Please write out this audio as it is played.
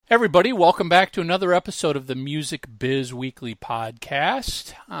Everybody, welcome back to another episode of the Music Biz Weekly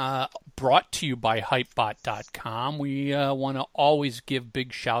Podcast, brought to you by Hypebot.com. We want to always give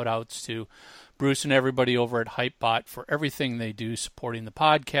big shout-outs to Bruce and everybody over at Hypebot for everything they do supporting the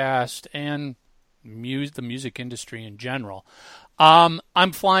podcast and the music industry in general.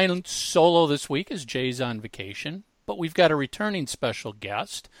 I'm flying solo this week as Jay's on vacation, but we've got a returning special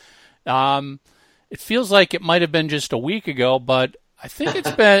guest. It feels like it might have been just a week ago, but I think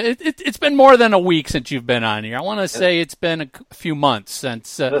it's been more than a week since you've been on here. I want to say it's been a few months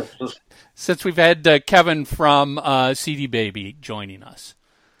since we've had Kevin from CD Baby joining us.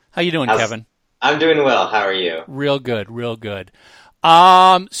 How you doing, Kevin? I'm doing well. How are you? Real good, real good.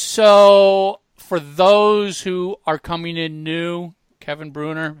 So for those who are coming in new, Kevin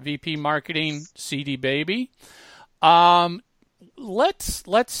Breuner, VP Marketing, CD Baby. Let's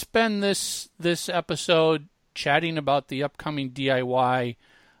spend this episode chatting about the upcoming DIY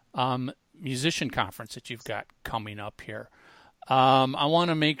musician conference that you've got coming up here. I want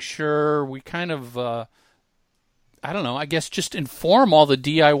to make sure we kind of, I guess just inform all the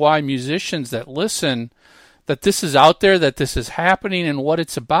DIY musicians that listen that this is out there, that this is happening, and what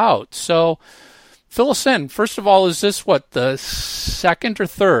it's about. So fill us in. First of all, is this the second or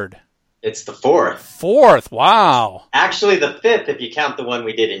third? It's the fourth. Fourth, wow. Actually, the fifth if you count the one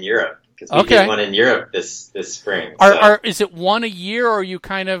we did in Europe. Because we did one in Europe this spring. Is it one a year, or are you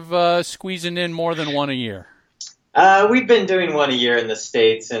kind of squeezing in more than one a year? We've been doing one a year in the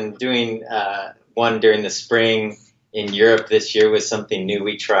States, and doing one during the spring in Europe this year was something new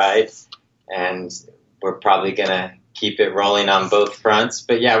we tried. And we're probably going to keep it rolling on both fronts.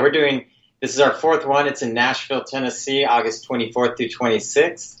 But yeah, this is our fourth one. It's in Nashville, Tennessee, August 24th through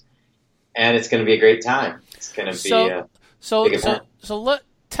 26th. And it's going to be a great time. It's going to be a big event.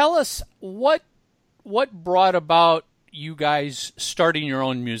 Tell us what brought about you guys starting your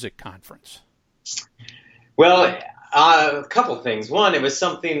own music conference? Well, a couple things. One, it was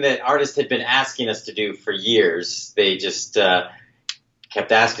something that artists had been asking us to do for years. They just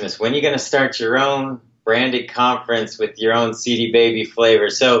kept asking us, when are you going to start your own branded conference with your own CD Baby flavor?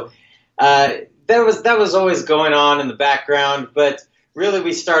 So that was always going on in the background, but really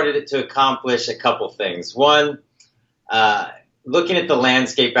we started it to accomplish a couple things. One, looking at the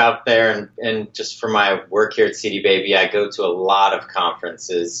landscape out there, and just for my work here at CD Baby, I go to a lot of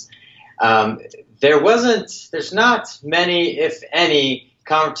conferences. There's not many, if any,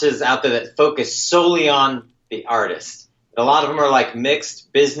 conferences out there that focus solely on the artist. A lot of them are like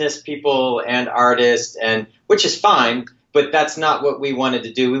mixed business people and artists, and which is fine, but that's not what we wanted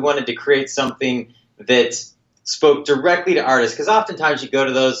to do. We wanted to create something that spoke directly to artists, because oftentimes you go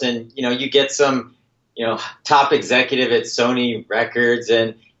to those and you get some top executive at Sony Records,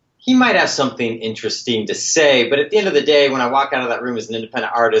 and he might have something interesting to say. But at the end of the day, when I walk out of that room as an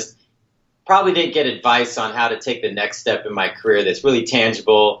independent artist, probably didn't get advice on how to take the next step in my career that's really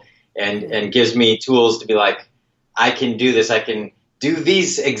tangible and gives me tools to be like, I can do this. I can do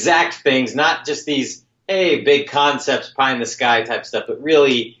these exact things, not just these, hey, big concepts, pie in the sky type stuff, but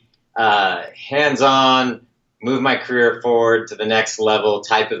really hands-on, move my career forward to the next level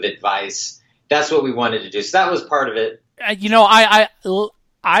type of advice. That's what we wanted to do. So that was part of it. I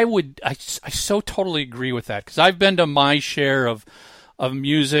so totally agree with that, because I've been to my share of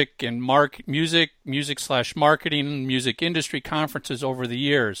music and music/marketing, music industry conferences over the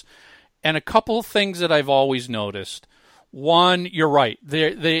years, and a couple of things that I've always noticed. One, you're right.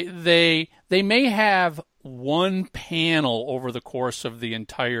 They may have one panel over the course of the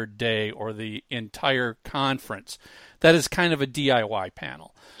entire day or the entire conference that is kind of a DIY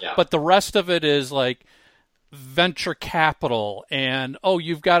panel. Yeah. But the rest of it is like venture capital and,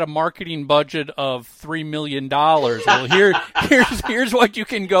 you've got a marketing budget of $3 million. Well, here's what you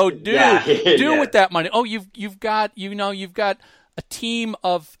can go do with that money. You've got a team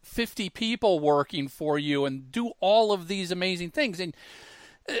of 50 people working for you and do all of these amazing things. And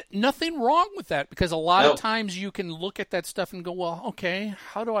nothing wrong with that, because a lot of times you can look at that stuff and go, well, okay,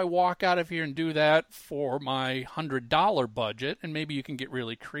 how do I walk out of here and do that for my $100 budget? And maybe you can get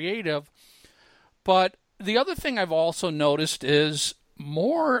really creative. But the other thing I've also noticed is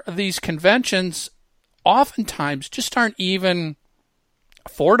more of these conventions oftentimes just aren't even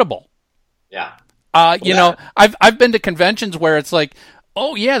affordable. Yeah. I've been to conventions where it's like,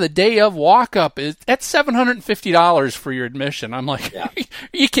 the day of walk-up that's $750 for your admission. I'm like, Are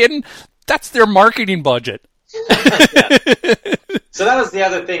you kidding? That's their marketing budget. So that was the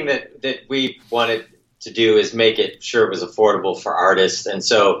other thing that we wanted to do, is make it sure it was affordable for artists. And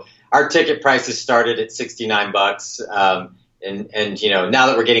so our ticket prices started at $69. And now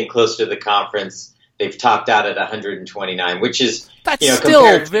that we're getting closer to the conference, they've topped out at 129, which is that's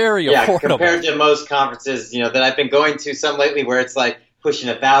still very affordable compared to most conferences that I've been going to. Some lately where it's like pushing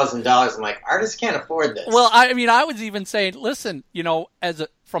 $1,000. I'm like, artists can't afford this. Well, I mean, I was even saying, listen,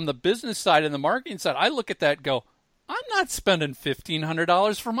 from the business side and the marketing side, I look at that and go, I'm not spending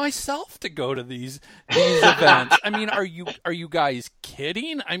 $1,500 for myself to go to these events. I mean, are you guys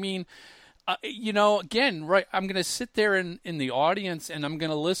kidding? I mean, again, right? I'm going to sit there in the audience and I'm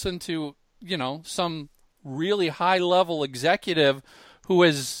going to listen to some really high level executive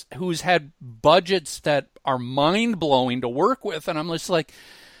who's had budgets that are mind blowing to work with, and I'm just like,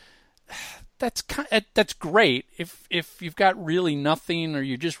 that's great if you've got really nothing or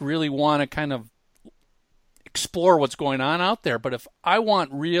you just really want to kind of explore what's going on out there. But if I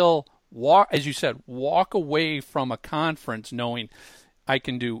want real as you said, walk away from a conference knowing I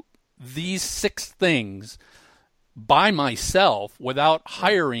can do these 6 things by myself without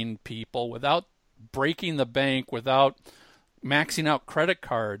hiring people, without breaking the bank, without maxing out credit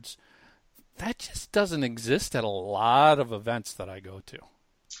cards, that just doesn't exist at a lot of events that I go to.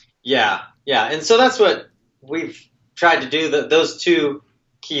 Yeah. And so that's what we've tried to do, those 2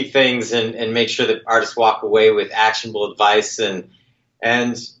 key things, and make sure that artists walk away with actionable advice. And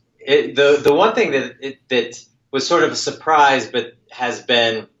the one thing that was sort of a surprise but has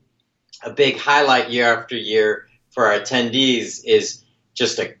been a big highlight year after year for our attendees is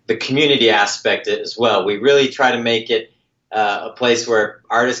just the community aspect as well. We really try to make it a place where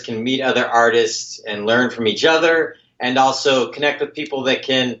artists can meet other artists and learn from each other, and also connect with people that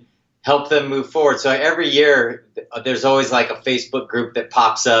can help them move forward. So every year there's always like a Facebook group that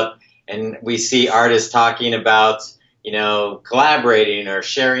pops up, and we see artists talking about, collaborating or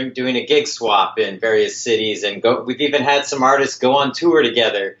sharing, doing a gig swap in various cities, and we've even had some artists go on tour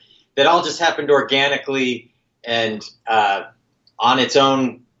together. That all just happened organically and on its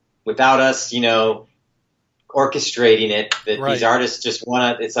own without us, orchestrating it, that right. These artists just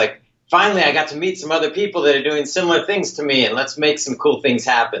want to, it's like, finally I got to meet some other people that are doing similar things to me, and let's make some cool things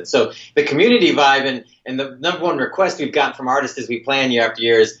happen. So the community vibe and the number one request we've gotten from artists as we plan year after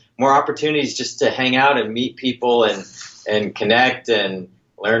year is more opportunities just to hang out and meet people and connect and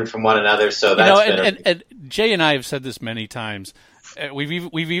learn from one another. So that's and Jay and I have said this many times. We've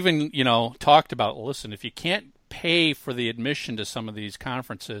even talked about, listen, if you can't pay for the admission to some of these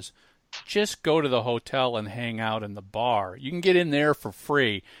conferences, just go to the hotel and hang out in the bar. You can get in there for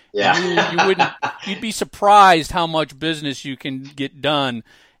free. Yeah. You'd be surprised how much business you can get done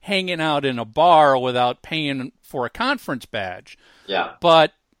hanging out in a bar without paying for a conference badge. Yeah.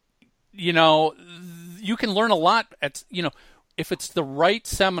 But, you can learn a lot if it's the right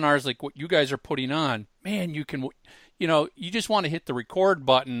seminars like what you guys are putting on, man, you can, you just want to hit the record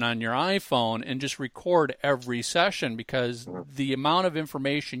button on your iPhone and just record every session, because the amount of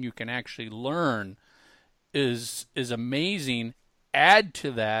information you can actually learn is amazing. Add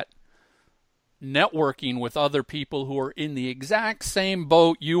to that networking with other people who are in the exact same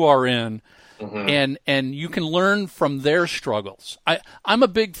boat you are in, and you can learn from their struggles. I'm a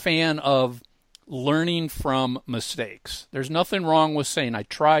big fan of learning from mistakes. There's nothing wrong with saying, I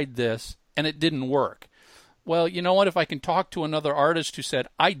tried this and it didn't work. Well, you know what? If I can talk to another artist who said,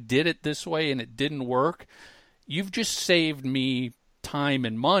 I did it this way and it didn't work, you've just saved me time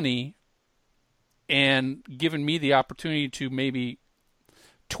and money and given me the opportunity to maybe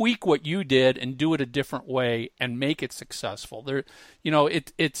tweak what you did and do it a different way and make it successful.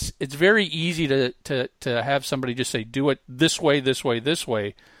 It's very easy to have somebody just say, do it this way, this way, this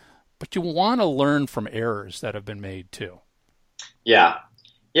way. But you want to learn from errors that have been made too. Yeah.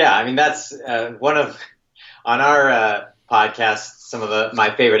 I mean, that's on our podcast, some of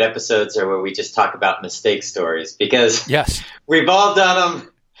my favorite episodes are where we just talk about mistake stories, because yes, we've all done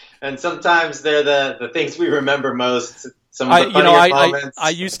them, and sometimes they're the things we remember most. Some of the funniest moments. I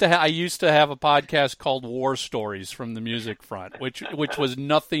used to have a podcast called War Stories from the Music Front, which was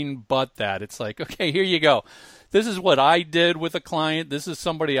nothing but that. It's like, okay, here you go. This is what I did with a client. This is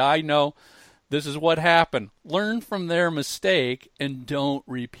somebody I know. This is what happened. Learn from their mistake and don't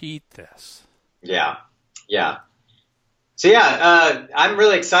repeat this. Yeah. So I'm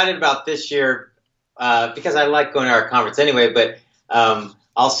really excited about this year because I like going to our conference anyway. But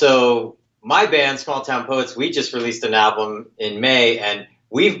also, my band, Small Town Poets, we just released an album in May, and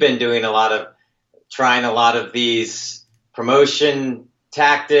we've been doing trying a lot of these promotion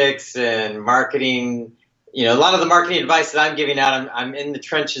tactics and marketing. A lot of the marketing advice that I'm giving out, I'm in the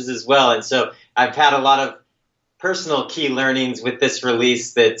trenches as well. And so I've had a lot of personal key learnings with this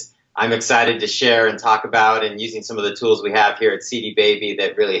release that I'm excited to share and talk about, and using some of the tools we have here at CD Baby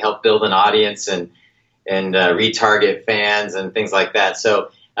that really help build an audience and retarget fans and things like that. So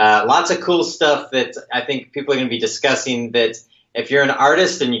lots of cool stuff that I think people are going to be discussing. That if you're an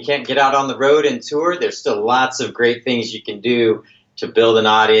artist and you can't get out on the road and tour, there's still lots of great things you can do to build an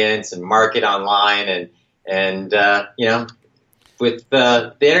audience and market online. And with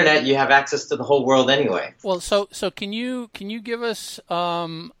the internet, you have access to the whole world anyway. Well, so can you give us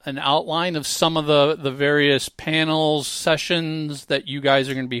an outline of some of the various panels, sessions that you guys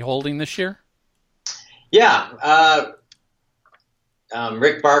are going to be holding this year? Yeah.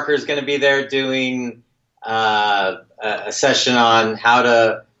 Rick Barker is going to be there doing a session on how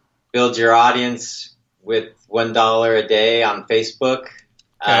to build your audience with $1 a day on Facebook.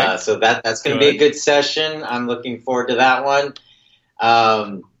 Okay. So that's going to be a good session. I'm looking forward to that one.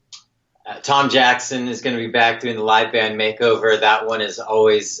 Tom Jackson is going to be back doing the live band makeover. That one is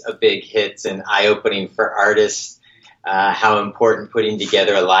always a big hit and eye-opening for artists. How important putting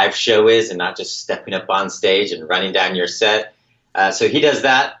together a live show is and not just stepping up on stage and running down your set. So he does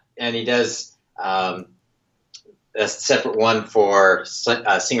that, and he does a separate one for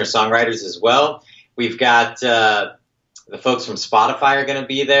singer-songwriters as well. We've got the folks from Spotify are going to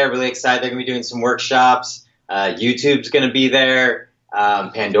be there. Really excited. They're going to be doing some workshops. YouTube's going to be there.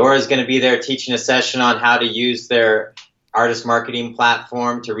 Pandora is going to be there teaching a session on how to use their artist marketing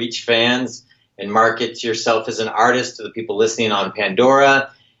platform to reach fans and market yourself as an artist to the people listening on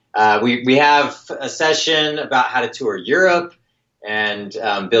Pandora. We have a session about how to tour Europe and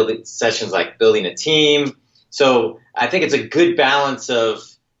building sessions like building a team. So I think it's a good balance of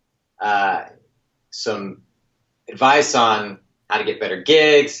some advice on how to get better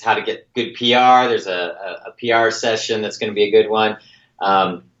gigs, how to get good PR. There's a PR session that's going to be a good one.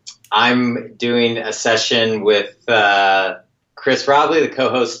 I'm doing a session with Chris Robley, the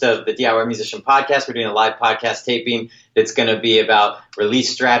co-host of the DIY Musician podcast. We're doing a live podcast taping that's going to be about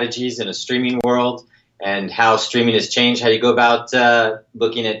release strategies in a streaming world and how streaming has changed, how you go about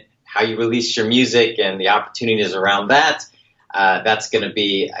looking at how you release your music and the opportunities around that. That's going to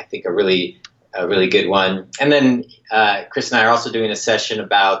be, I think, a really good one. And then Chris and I are also doing a session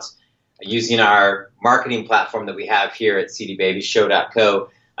about using our marketing platform that we have here at cdbabyshow.co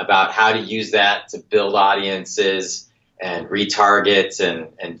about how to use that to build audiences and retarget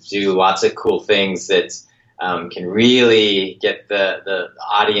and do lots of cool things that can really get the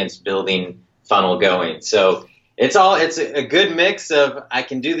audience building funnel going. So it's a good mix of I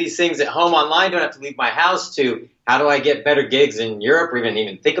can do these things at home online, don't have to leave my house, to how do I get better gigs in Europe or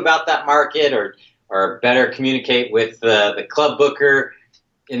even think about that market or better communicate with the club booker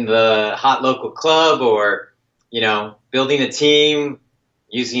in the hot local club, or, building a team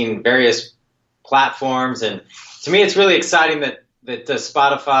using various platforms. And to me, it's really exciting that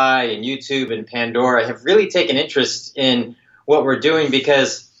Spotify and YouTube and Pandora have really taken interest in what we're doing,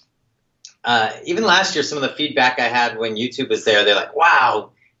 because even last year, some of the feedback I had when YouTube was there, they're like,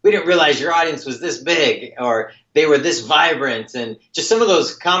 wow, we didn't realize your audience was this big, or they were this vibrant. And just some of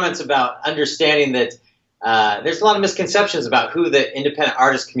those comments about understanding that there's a lot of misconceptions about who the independent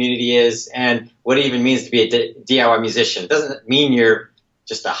artist community is and what it even means to be a DIY musician. It doesn't mean you're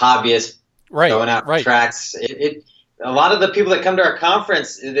just a hobbyist going out for tracks. A lot of the people that come to our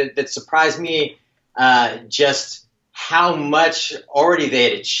conference that surprised me just how much already they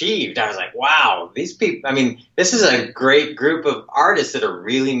had achieved. I was like, wow, these people, this is a great group of artists that are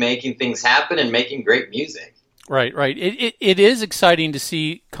really making things happen and making great music. Right. It is exciting to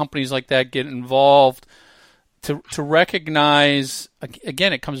see companies like that get involved, to recognize,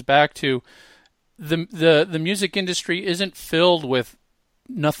 again, it comes back to the music industry isn't filled with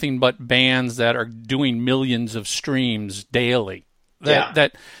nothing but bands that are doing millions of streams daily.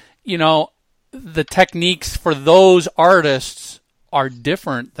 That the techniques for those artists are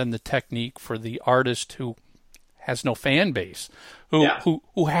different than the technique for the artist who has no fan base,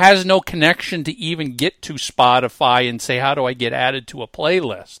 who has no connection to even get to Spotify and say, how do I get added to a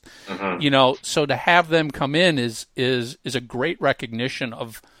playlist? Mm-hmm. So to have them come in is a great recognition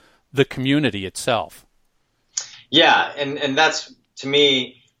of the community itself. Yeah, and that's, to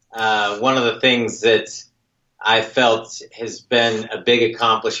me, one of the things that I felt has been a big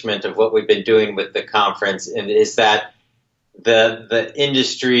accomplishment of what we've been doing with the conference, and is that the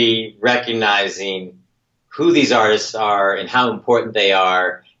industry recognizing who these artists are and how important they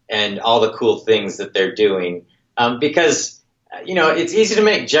are and all the cool things that they're doing. Because, it's easy to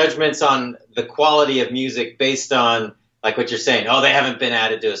make judgments on the quality of music based on, like what you're saying, they haven't been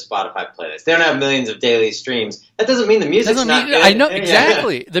added to a Spotify playlist. They don't have millions of daily streams. That doesn't mean the music's not good. I know,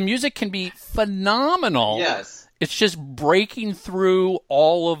 exactly. The music can be phenomenal. Yes. It's just breaking through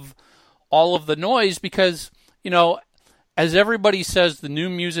all of the noise, because, as everybody says, the new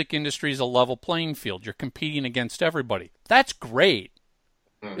music industry is a level playing field. You're competing against everybody. That's great.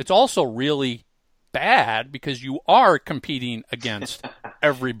 It's also really bad because you are competing against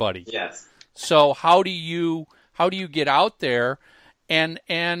everybody. Yes. So how do you get out there, and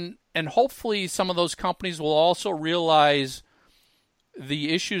hopefully some of those companies will also realize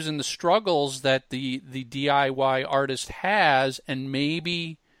the issues and the struggles that the DIY artist has, and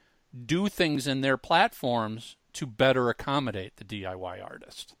maybe do things in their platforms to better accommodate the DIY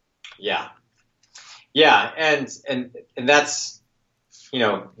artist. Yeah. And that's,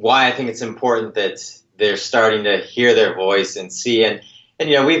 why I think it's important that they're starting to hear their voice and see, and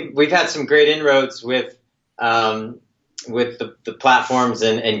we've had some great inroads with the platforms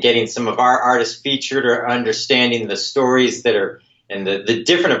and getting some of our artists featured, or understanding the stories that are, and the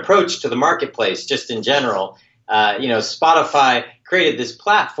different approach to the marketplace just in general. Spotify created this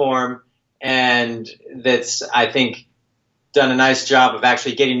platform, and that's, I think, done a nice job of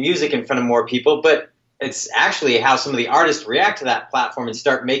actually getting music in front of more people, but it's actually how some of the artists react to that platform and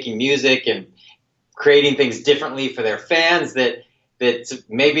start making music and creating things differently for their fans that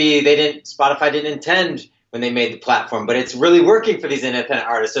maybe Spotify didn't intend when they made the platform, but it's really working for these independent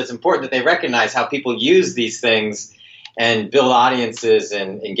artists. So it's important that they recognize how people use these things and build audiences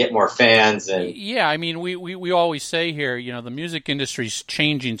and get more fans. And yeah, I mean, we always say here, the music industry's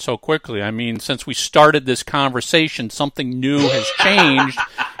changing so quickly. I mean, since we started this conversation, something new has changed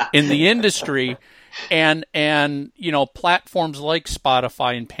in the industry, and platforms like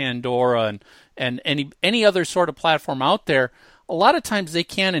Spotify and Pandora and any other sort of platform out there, a lot of times they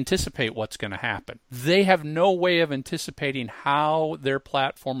can't anticipate what's going to happen. They have no way of anticipating how their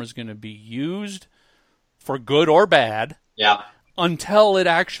platform is going to be used, for good or bad, until it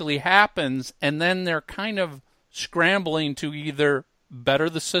actually happens, and then they're kind of scrambling to either better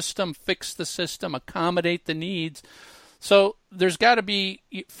the system, fix the system, accommodate the needs. So there's got to be,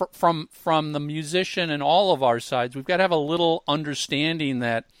 from the musician and all of our sides, we've got to have a little understanding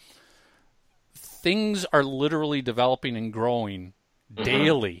that things are literally developing and growing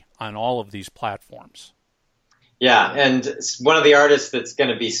daily on all of these platforms. Yeah, and one of the artists that's going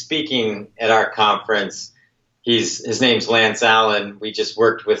to be speaking at our conference, his name's Lance Allen. We just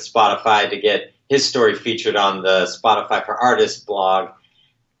worked with Spotify to get his story featured on the Spotify for Artists blog.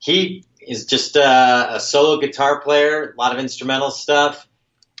 He is just a solo guitar player, a lot of instrumental stuff,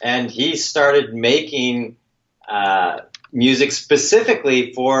 and he started making music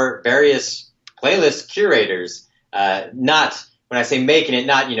specifically for various playlist curators. Not, when I say making it,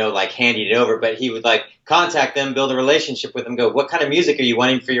 not, like handing it over, but he would contact them, build a relationship with them, go, what kind of music are you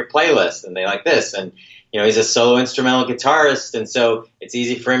wanting for your playlist? And they like this. And, he's a solo instrumental guitarist. And so it's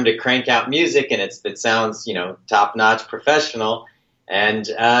easy for him to crank out music, and it sounds, top notch professional. And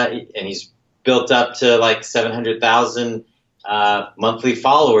he's built up to 700,000 monthly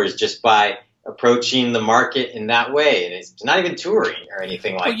followers just by approaching the market in that way. And it's not even touring or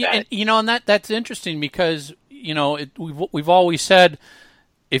anything like that. And that's interesting because, we've always said,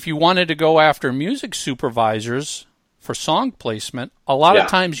 if you wanted to go after music supervisors for song placement, a lot of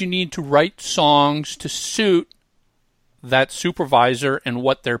times you need to write songs to suit that supervisor and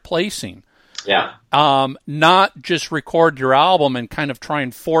what they're placing. Yeah. Not just record your album and kind of try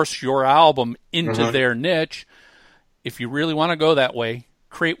and force your album into their niche. If you really want to go that way,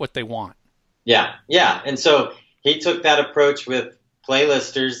 create what they want. Yeah. And so he took that approach with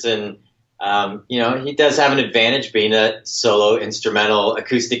playlisters, and he does have an advantage being a solo instrumental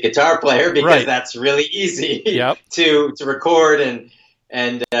acoustic guitar player, because that's really easy to record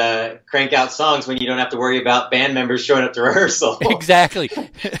and crank out songs when you don't have to worry about band members showing up to rehearsal. Exactly.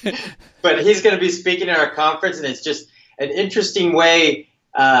 But he's going to be speaking at our conference, and it's just an interesting way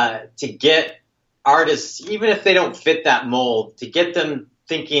to get artists, even if they don't fit that mold, to get them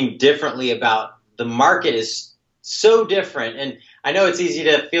thinking differently about the market is so different. And I know it's easy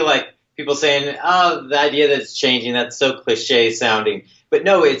to feel like people saying, oh, the idea that it's changing, that's so cliche sounding. But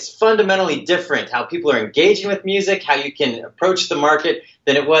no, it's fundamentally different how people are engaging with music, how you can approach the market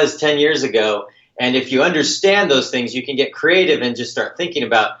than it was 10 years ago. And if you understand those things, you can get creative and just start thinking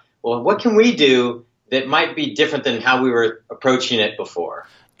about, well, what can we do that might be different than how we were approaching it before?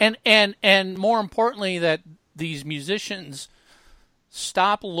 And more importantly, that these musicians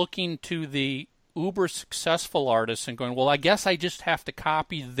stop looking to the uber successful artists and going, well, I guess I just have to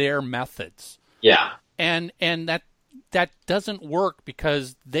copy their methods. Yeah. And that doesn't work,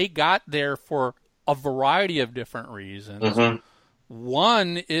 because they got there for a variety of different reasons.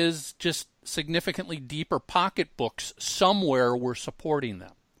 One is just significantly deeper pocketbooks somewhere were supporting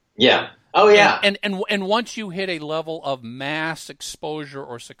them. Yeah. Oh, yeah. And once you hit a level of mass exposure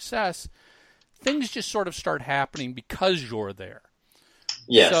or success, things just sort of start happening because you're there.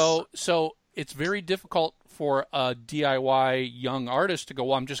 Yes. So it's very difficult for a DIY young artist to go,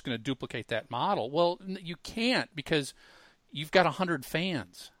 well, I'm just going to duplicate that model. Well, you can't, because you've got 100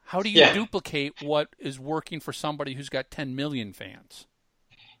 fans. How do you duplicate what is working for somebody who's got 10 million fans?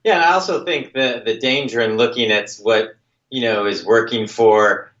 Yeah, and I also think the danger in looking at what, is working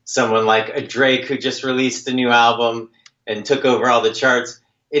for someone like a Drake who just released a new album and took over all the charts,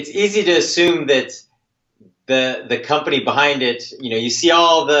 it's easy to assume that the company behind it, you see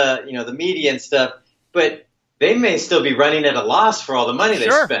all the, the media and stuff, but they may still be running at a loss for all the money they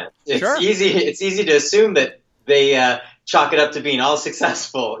spent. It's easy to assume that they chalk it up to being all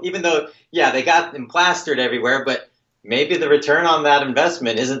successful, even though, they got them plastered everywhere, but maybe the return on that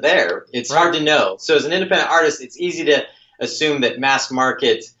investment isn't there. It's hard to know. So as an independent artist, it's easy to assume that mass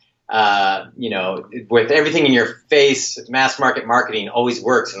market, with everything in your face, mass market marketing always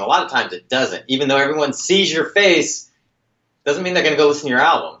works. And a lot of times it doesn't. Even though everyone sees your face, doesn't mean they're going to go listen to your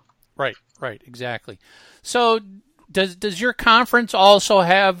album. Right, exactly. So does your conference also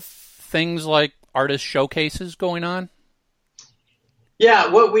have things like artist showcases going on? Yeah,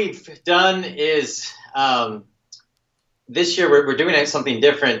 what we've done is this year we're doing something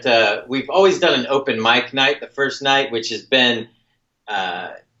different. We've always done an open mic night, the first night, which has been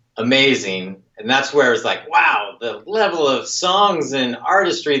amazing. And that's where it's like, wow, the level of songs and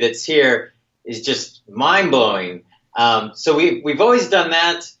artistry that's here is just mind-blowing. So we've always done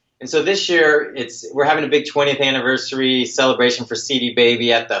that. And so this year we're having a big 20th anniversary celebration for CD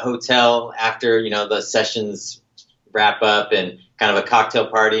Baby at the hotel after, the sessions wrap up, and kind of a cocktail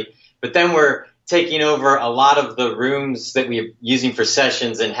party. But then we're taking over a lot of the rooms that we're using for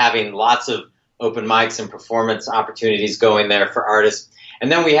sessions and having lots of open mics and performance opportunities going there for artists.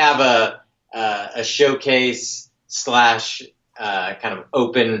 And then we have a showcase / kind of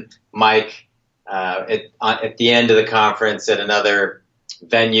open mic at the end of the conference at another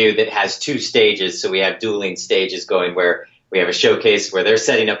venue that has 2 stages. So we have dueling stages going, where we have a showcase where they're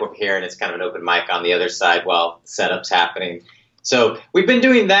setting up over here, and it's kind of an open mic on the other side while the setup's happening. So we've been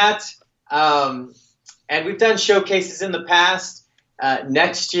doing that, and we've done showcases in the past.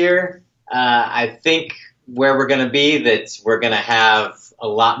 Next year, I think where we're going to be, that we're going to have a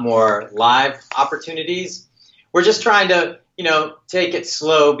lot more live opportunities. We're just trying to, take it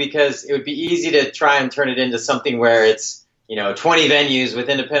slow, because it would be easy to try and turn it into something where it's, 20 venues with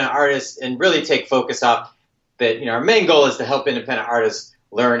independent artists, and really take focus off that. Our main goal is to help independent artists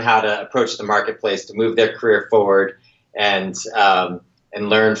learn how to approach the marketplace, to move their career forward, and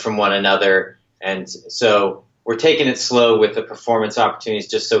learn from one another. And so we're taking it slow with the performance opportunities,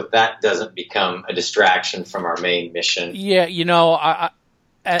 just so that doesn't become a distraction from our main mission. Yeah,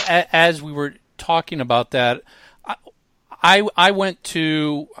 as we were talking about that, I went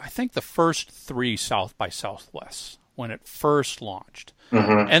to, I think, the first 3 South by Southwest when it first launched.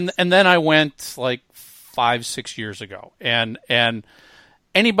 Mm-hmm. And then I went like 5-6 years ago. And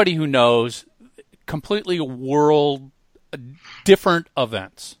anybody who knows, completely world different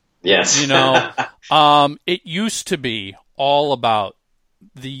events. Yes. It used to be all about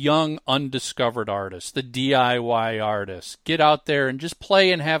the young undiscovered artists, the DIY artists. Get out there and just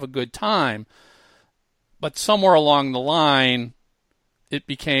play and have a good time. But somewhere along the line, it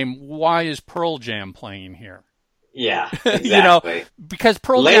became, why is Pearl Jam playing here? Yeah, exactly. Because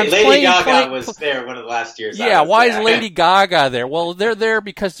Pearl Jam's Lady Gaga was there one of the last years. Yeah, why is Lady Gaga there? Well, they're there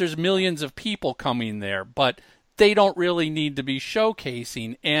because there's millions of people coming there, but they don't really need to be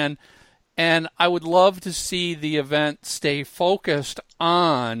showcasing. And I would love to see the event stay focused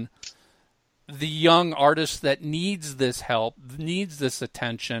on the young artist that needs this help, needs this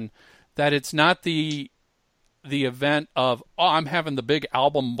attention, that it's not the event of, I'm having the big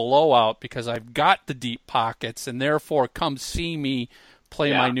album blowout because I've got the deep pockets, and therefore come see me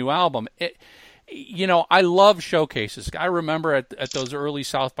play my new album. I love showcases. I remember at those early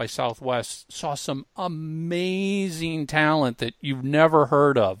South by Southwest, saw some amazing talent that you've never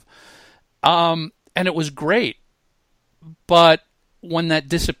heard of. And it was great. But when that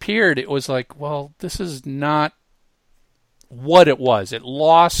disappeared, it was like, well, this is not what it was. It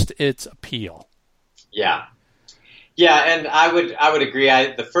lost its appeal. Yeah. Yeah, and I would agree.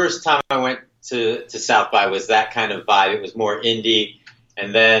 The first time I went to South by was that kind of vibe. It was more indie,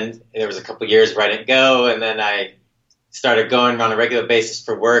 and then there was a couple years where I didn't go, and then I started going on a regular basis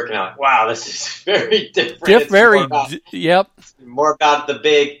for work, and I'm like, wow, this is very different. More about the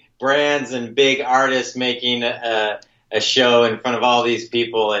big brands and big artists making a show in front of all these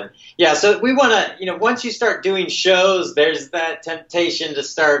people. And yeah, so we want to, once you start doing shows, there's that temptation to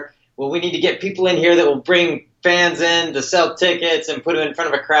start, well, we need to get people in here that will bring fans in to sell tickets and put them in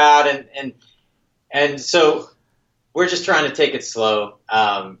front of a crowd. And so we're just trying to take it slow.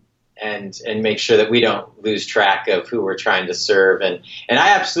 and make sure that we don't lose track of who we're trying to serve. And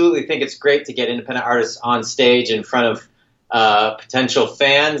I absolutely think it's great to get independent artists on stage in front of potential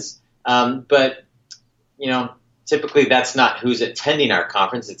fans. But, typically that's not who's attending our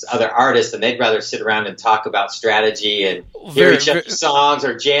conference. It's other artists, and they'd rather sit around and talk about strategy and hear each other's songs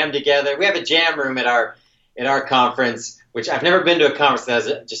or jam together. We have a jam room at our conference, which I've never been to a conference that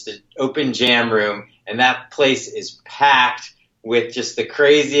has just an open jam room, and that place is packed with just the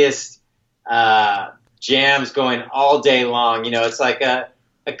craziest jams going all day long. It's like a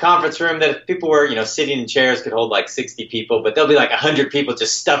conference room that if people were, sitting in chairs could hold like 60 people, but there'll be like 100 people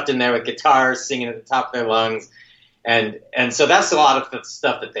just stuffed in there with guitars singing at the top of their lungs. And so that's a lot of the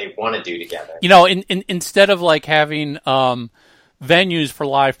stuff that they want to do together. Instead of like having venues for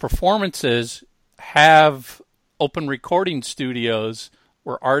live performances, have open recording studios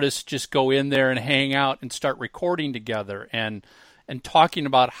where artists just go in there and hang out and start recording together and talking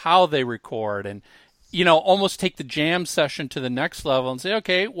about how they record and, almost take the jam session to the next level and say,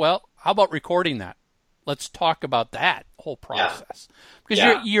 okay, well, how about recording that? Let's talk about that whole process.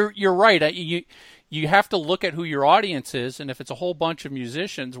 Because you're right. You have to look at who your audience is, and if it's a whole bunch of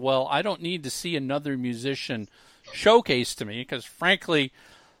musicians, well, I don't need to see another musician showcase to me because, frankly,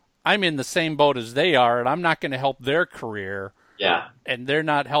 I'm in the same boat as they are, and I'm not going to help their career. Yeah. And they're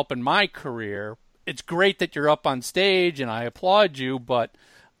not helping my career. It's great that you're up on stage, and I applaud you, but,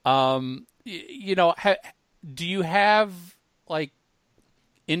 do you have, like,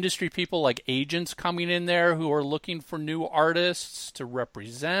 industry people like agents coming in there who are looking for new artists to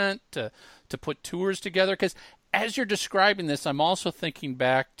represent, to put tours together? Because as you're describing this, I'm also thinking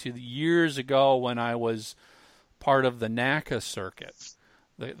back to the years ago when I was part of the NACA circuit,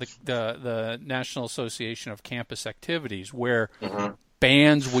 the National Association of Campus Activities, where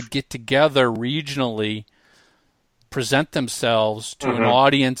bands would get together regionally, present themselves to an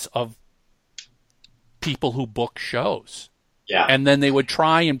audience of people who book shows. Yeah. And then they would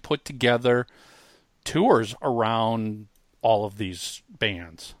try and put together tours around all of these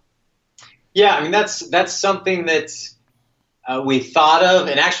bands. Yeah, I mean, that's something that we thought of.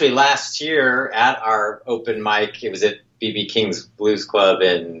 And actually last year at our open mic, it was at B.B. King's Blues Club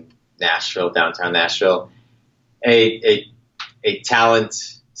in Nashville, downtown Nashville, a talent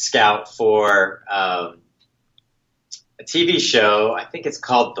scout for a TV show. I think it's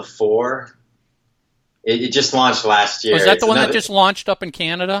called The Four. It just launched last year. Was that the one that just launched up in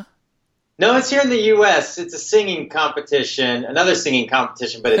Canada? No, it's here in the U.S. It's a singing competition, another singing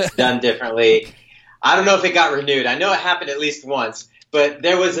competition, but it's done differently. I don't know if it got renewed. I know it happened at least once, but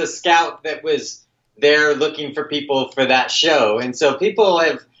there was a scout that was there looking for people for that show. And so people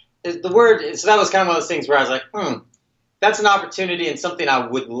have the word. So that was kind of one of those things where I was like, that's an opportunity and something I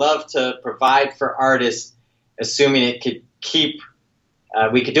would love to provide for artists, assuming it could keep.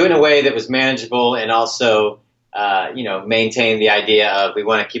 We could do it in a way that was manageable and also, maintain the idea of we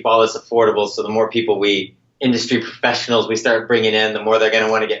want to keep all this affordable. So the more people industry professionals we start bringing in, the more they're going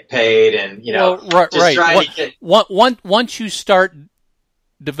to want to get paid. And, once you start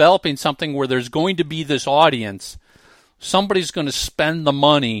developing something where there's going to be this audience, somebody's going to spend the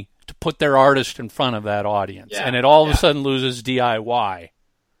money to put their artist in front of that audience. And it all of a sudden loses DIY.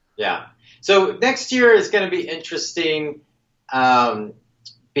 Yeah. So next year is going to be interesting.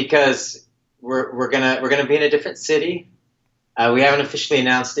 Because we're gonna be in a different city. We haven't officially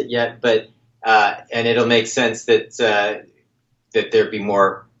announced it yet, but and it'll make sense that there be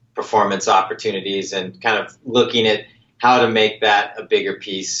more performance opportunities and kind of looking at how to make that a bigger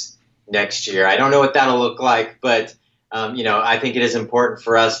piece next year. I don't know what that'll look like, but I think it is important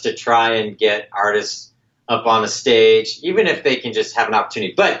for us to try and get artists up on a stage, even if they can just have an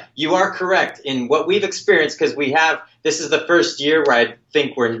opportunity. But you are correct in what we've experienced, because this is the first year where I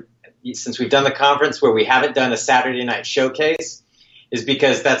think since we've done the conference where we haven't done a Saturday night showcase, is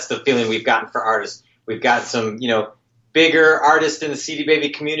because that's the feeling we've gotten for artists. We've got some, bigger artists in the CD Baby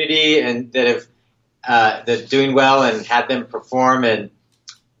community and that are doing well and had them perform, and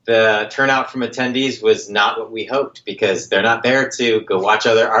the turnout from attendees was not what we hoped because they're not there to go watch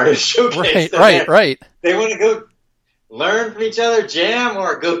other artists showcase. Right. They want to go learn from each other, jam,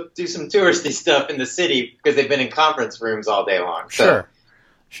 or go do some touristy stuff in the city because they've been in conference rooms all day long. So.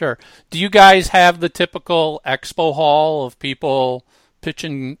 Sure. Do you guys have the typical expo hall of people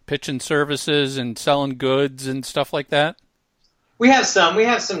pitching services and selling goods and stuff like that? We have some. We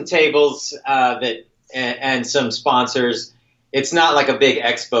have some tables and some sponsors. It's not like a big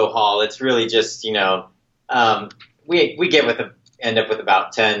expo hall. It's really just, we end up with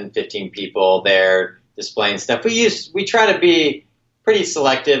about 10, 15 people there displaying stuff. We try to be pretty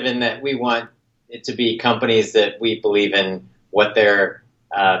selective in that we want it to be companies that we believe in what they're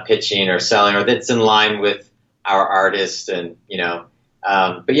pitching or selling, or that's in line with our artist. And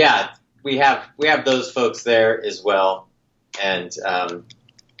but yeah, we have those folks there as well. And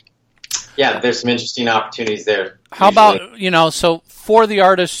there's some interesting opportunities there. How about, so for the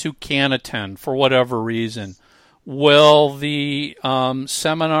artists who can attend for whatever reason, will the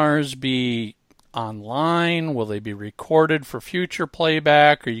seminars be online? Will they be recorded for future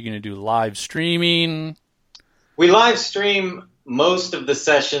playback? Are you going to do live streaming? We live stream most of the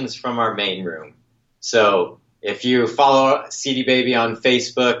sessions from our main room. So if you follow CD Baby on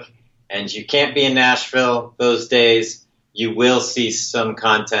Facebook and you can't be in Nashville those days, you will see some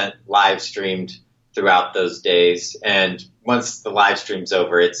content live streamed throughout those days. And once the live stream's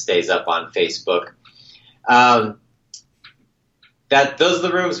over, it stays up on Facebook. Those are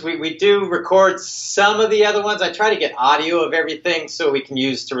the rooms. We do record some of the other ones. I try to get audio of everything so we can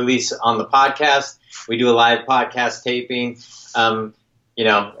use to release on the podcast. We do a live podcast taping.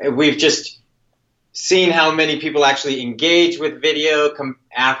 We've just seen how many people actually engage with video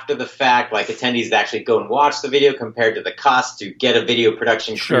after the fact, like attendees that actually go and watch the video compared to the cost to get a video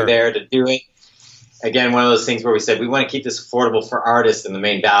production crew there to do it. Again, one of those things where we said we want to keep this affordable for artists, and the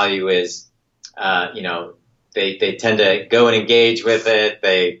main value is, they tend to go and engage with it.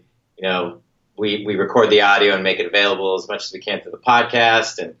 We record the audio and make it available as much as we can through the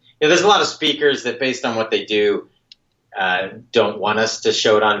podcast. And there's a lot of speakers that, based on what they do, don't want us to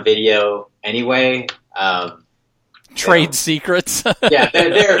show it on video anyway. Trade secrets. Yeah,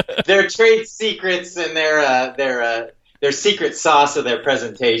 they're trade secrets, and their secret sauce of their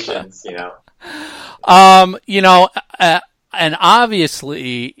presentations. And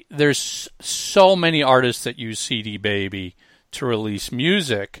obviously, there's so many artists that use CD Baby to release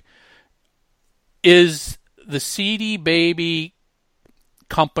music. Is the CD Baby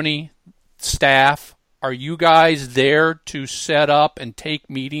company staff, are you guys there to set up and take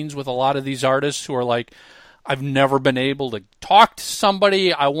meetings with a lot of these artists who are like, I've never been able to talk to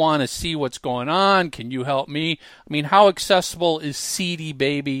somebody. I want to see what's going on. Can you help me? I mean, how accessible is CD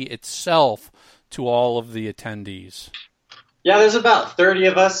Baby itself to all of the attendees? Yeah, there's about 30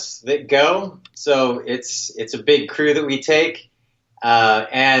 of us that go, so it's a big crew that we take,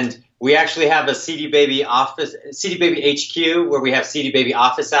 and we actually have a CD Baby HQ where we have CD Baby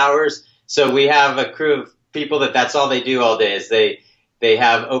office hours. So we have a crew of people that's all they do all day is they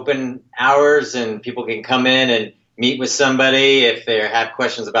have open hours, and people can come in and meet with somebody if they have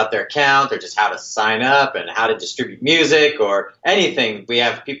questions about their account or just how to sign up and how to distribute music or anything. We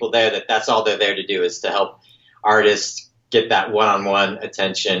have people there that's all they're there to do, is to help artists get that one-on-one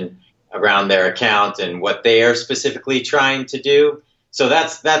attention around their account and what they are specifically trying to do. So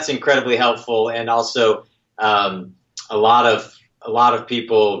that's incredibly helpful. And also, a lot of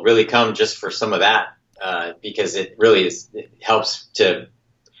people really come just for some of that, because it helps to,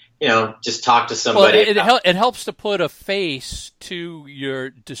 just talk to somebody. Well, it helps to put a face to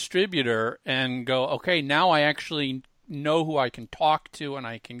your distributor and go, okay, now I actually know who I can talk to, and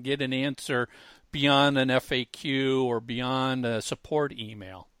I can get an answer beyond an FAQ or beyond a support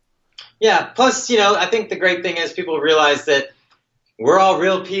email. Yeah. Plus, I think the great thing is people realize that we're all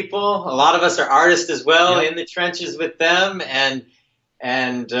real people. A lot of us are artists as well, in the trenches with them. And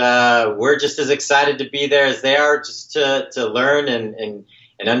we're just as excited to be there as they are, just to learn and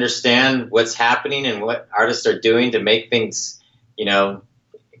understand what's happening and what artists are doing to make things, go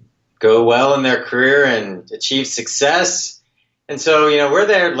well in their career and achieve success. And so, we're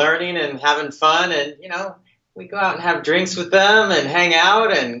there learning and having fun, and, we go out and have drinks with them and hang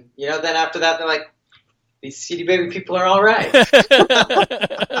out. And, then after that, they're like, these CD Baby people are all right.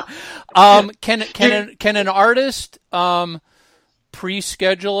 Can an artist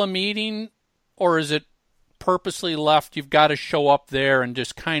pre-schedule a meeting, or is it purposely left, you've got to show up there and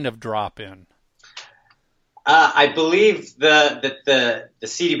just kind of drop in? I believe that the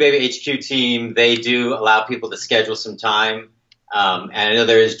CD Baby HQ team, they do allow people to schedule some time. And I know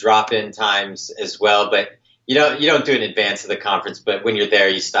there is drop-in times as well, but you don't do it in advance of the conference, but when you're there,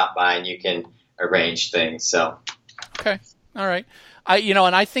 you stop by and you can arrange things. So. Okay. All right.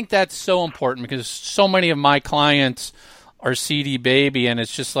 And I think that's so important, because so many of my clients are CD Baby, and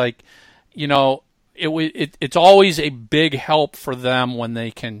it's just like, it's always a big help for them when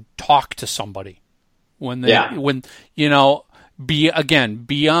they can talk to somebody, beyond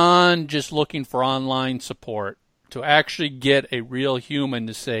just looking for online support, to actually get a real human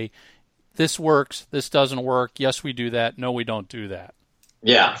to say, this works, this doesn't work, yes, we do that, no, we don't do that.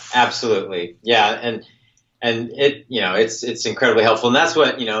 Yeah, absolutely. Yeah, and it, it's incredibly helpful, and that's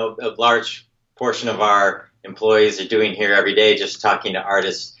what, a large portion of our employees are doing here every day, just talking to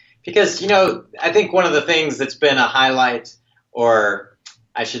artists, because, I think one of the things that's been a highlight or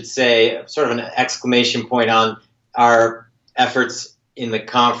I should say, sort of an exclamation point on our efforts in the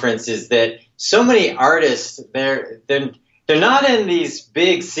conference is that so many artists, they're not in these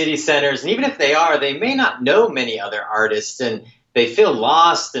big city centers, and even if they are, they may not know many other artists, and they feel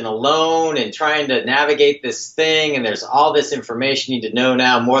lost and alone and trying to navigate this thing, and there's all this information you need to know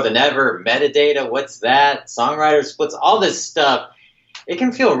now more than ever. Metadata, what's that? Songwriter splits, all this stuff. It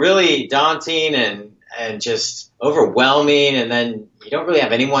can feel really daunting and just overwhelming, and then you don't really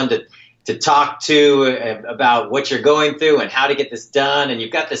have anyone to talk to about what you're going through and how to get this done, and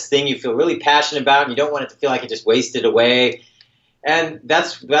you've got this thing you feel really passionate about, and you don't want it to feel like it just wasted away. And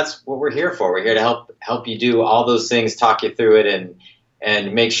that's what we're here for. We're here to help you do all those things, talk you through it,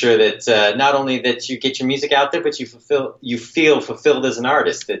 and make sure that not only that you get your music out there, but you feel fulfilled as an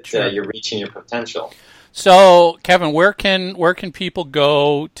artist, that Sure. You're reaching your potential. So, Kevin, where can people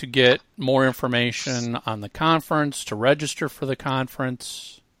go to get more information on the conference, to register for the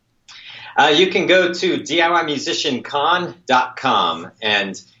conference? You can go to DIYmusicianCon.com,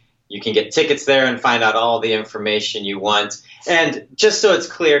 and you can get tickets there and find out all the information you want. And just so it's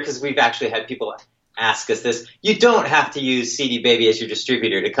clear, because we've actually had people ask us this, you don't have to use CD Baby as your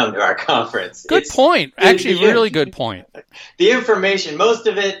distributor to come to our conference. Good point. Actually, really good point. The information, most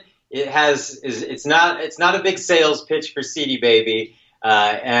of it, it's not a big sales pitch for CD Baby,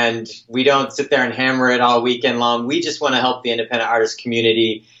 and we don't sit there and hammer it all weekend long. We just want to help the independent artist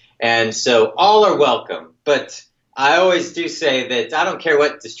community, and so all are welcome. But I always do say that I don't care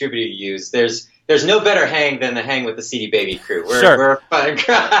what distributor you use. There's no better hang than the hang with the CD Baby crew. We're a fun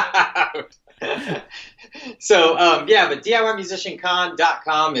crowd. So, but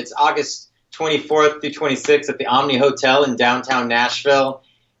DIYmusicianCon.com. It's August 24th through 26th at the Omni Hotel in downtown Nashville.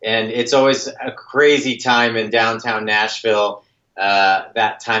 And it's always a crazy time in downtown Nashville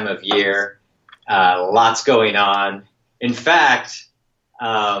that time of year. Lots going on. In fact,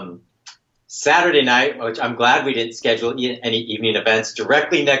 Saturday night, which I'm glad we didn't schedule any evening events,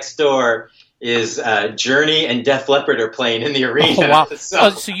 directly next door is Journey and Def Leppard are playing in the arena. Oh, wow.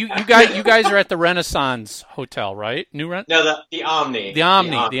 So you guys are at the Renaissance Hotel, right? No, the Omni. The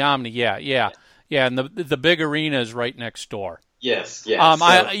Omni. Yeah. And the big arena is right next door. Yes.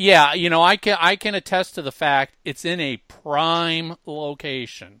 I can attest to the fact it's in a prime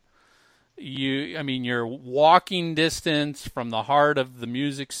location. You're walking distance from the heart of the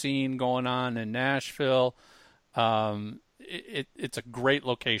music scene going on in Nashville. It's a great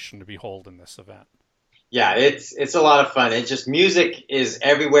location to be holding this event. Yeah, it's a lot of fun. It's just music is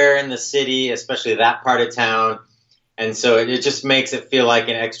everywhere in the city, especially that part of town. And so it just makes it feel like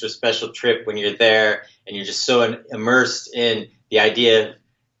an extra special trip when you're there and you're just so immersed in the idea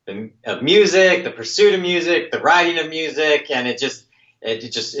of music, the pursuit of music, the writing of music, and it's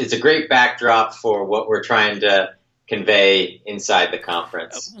a great backdrop for what we're trying to convey inside the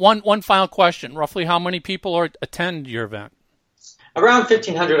conference. One final question: roughly how many people attend your event? Around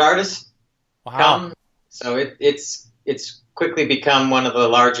 1,500 artists. Wow! Come. So it's quickly become one of the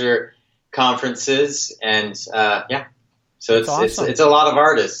larger conferences, and so it's awesome. it's a lot of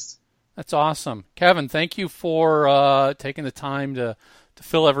artists. That's awesome, Kevin. Thank you for taking the time to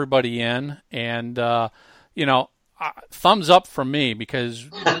fill everybody in, and thumbs up from me, because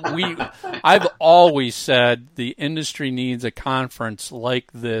I've always said the industry needs a conference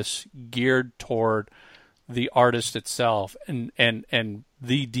like this geared toward the artist itself and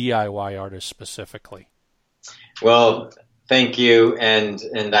the DIY artist specifically. Well, thank you, and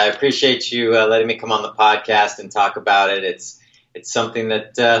I appreciate you letting me come on the podcast and talk about it. It's something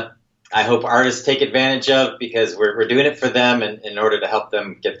that I hope artists take advantage of, because we're doing it for them and in order to help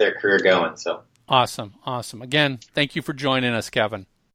them get their career going. So awesome. Again, thank you for joining us, Kevin.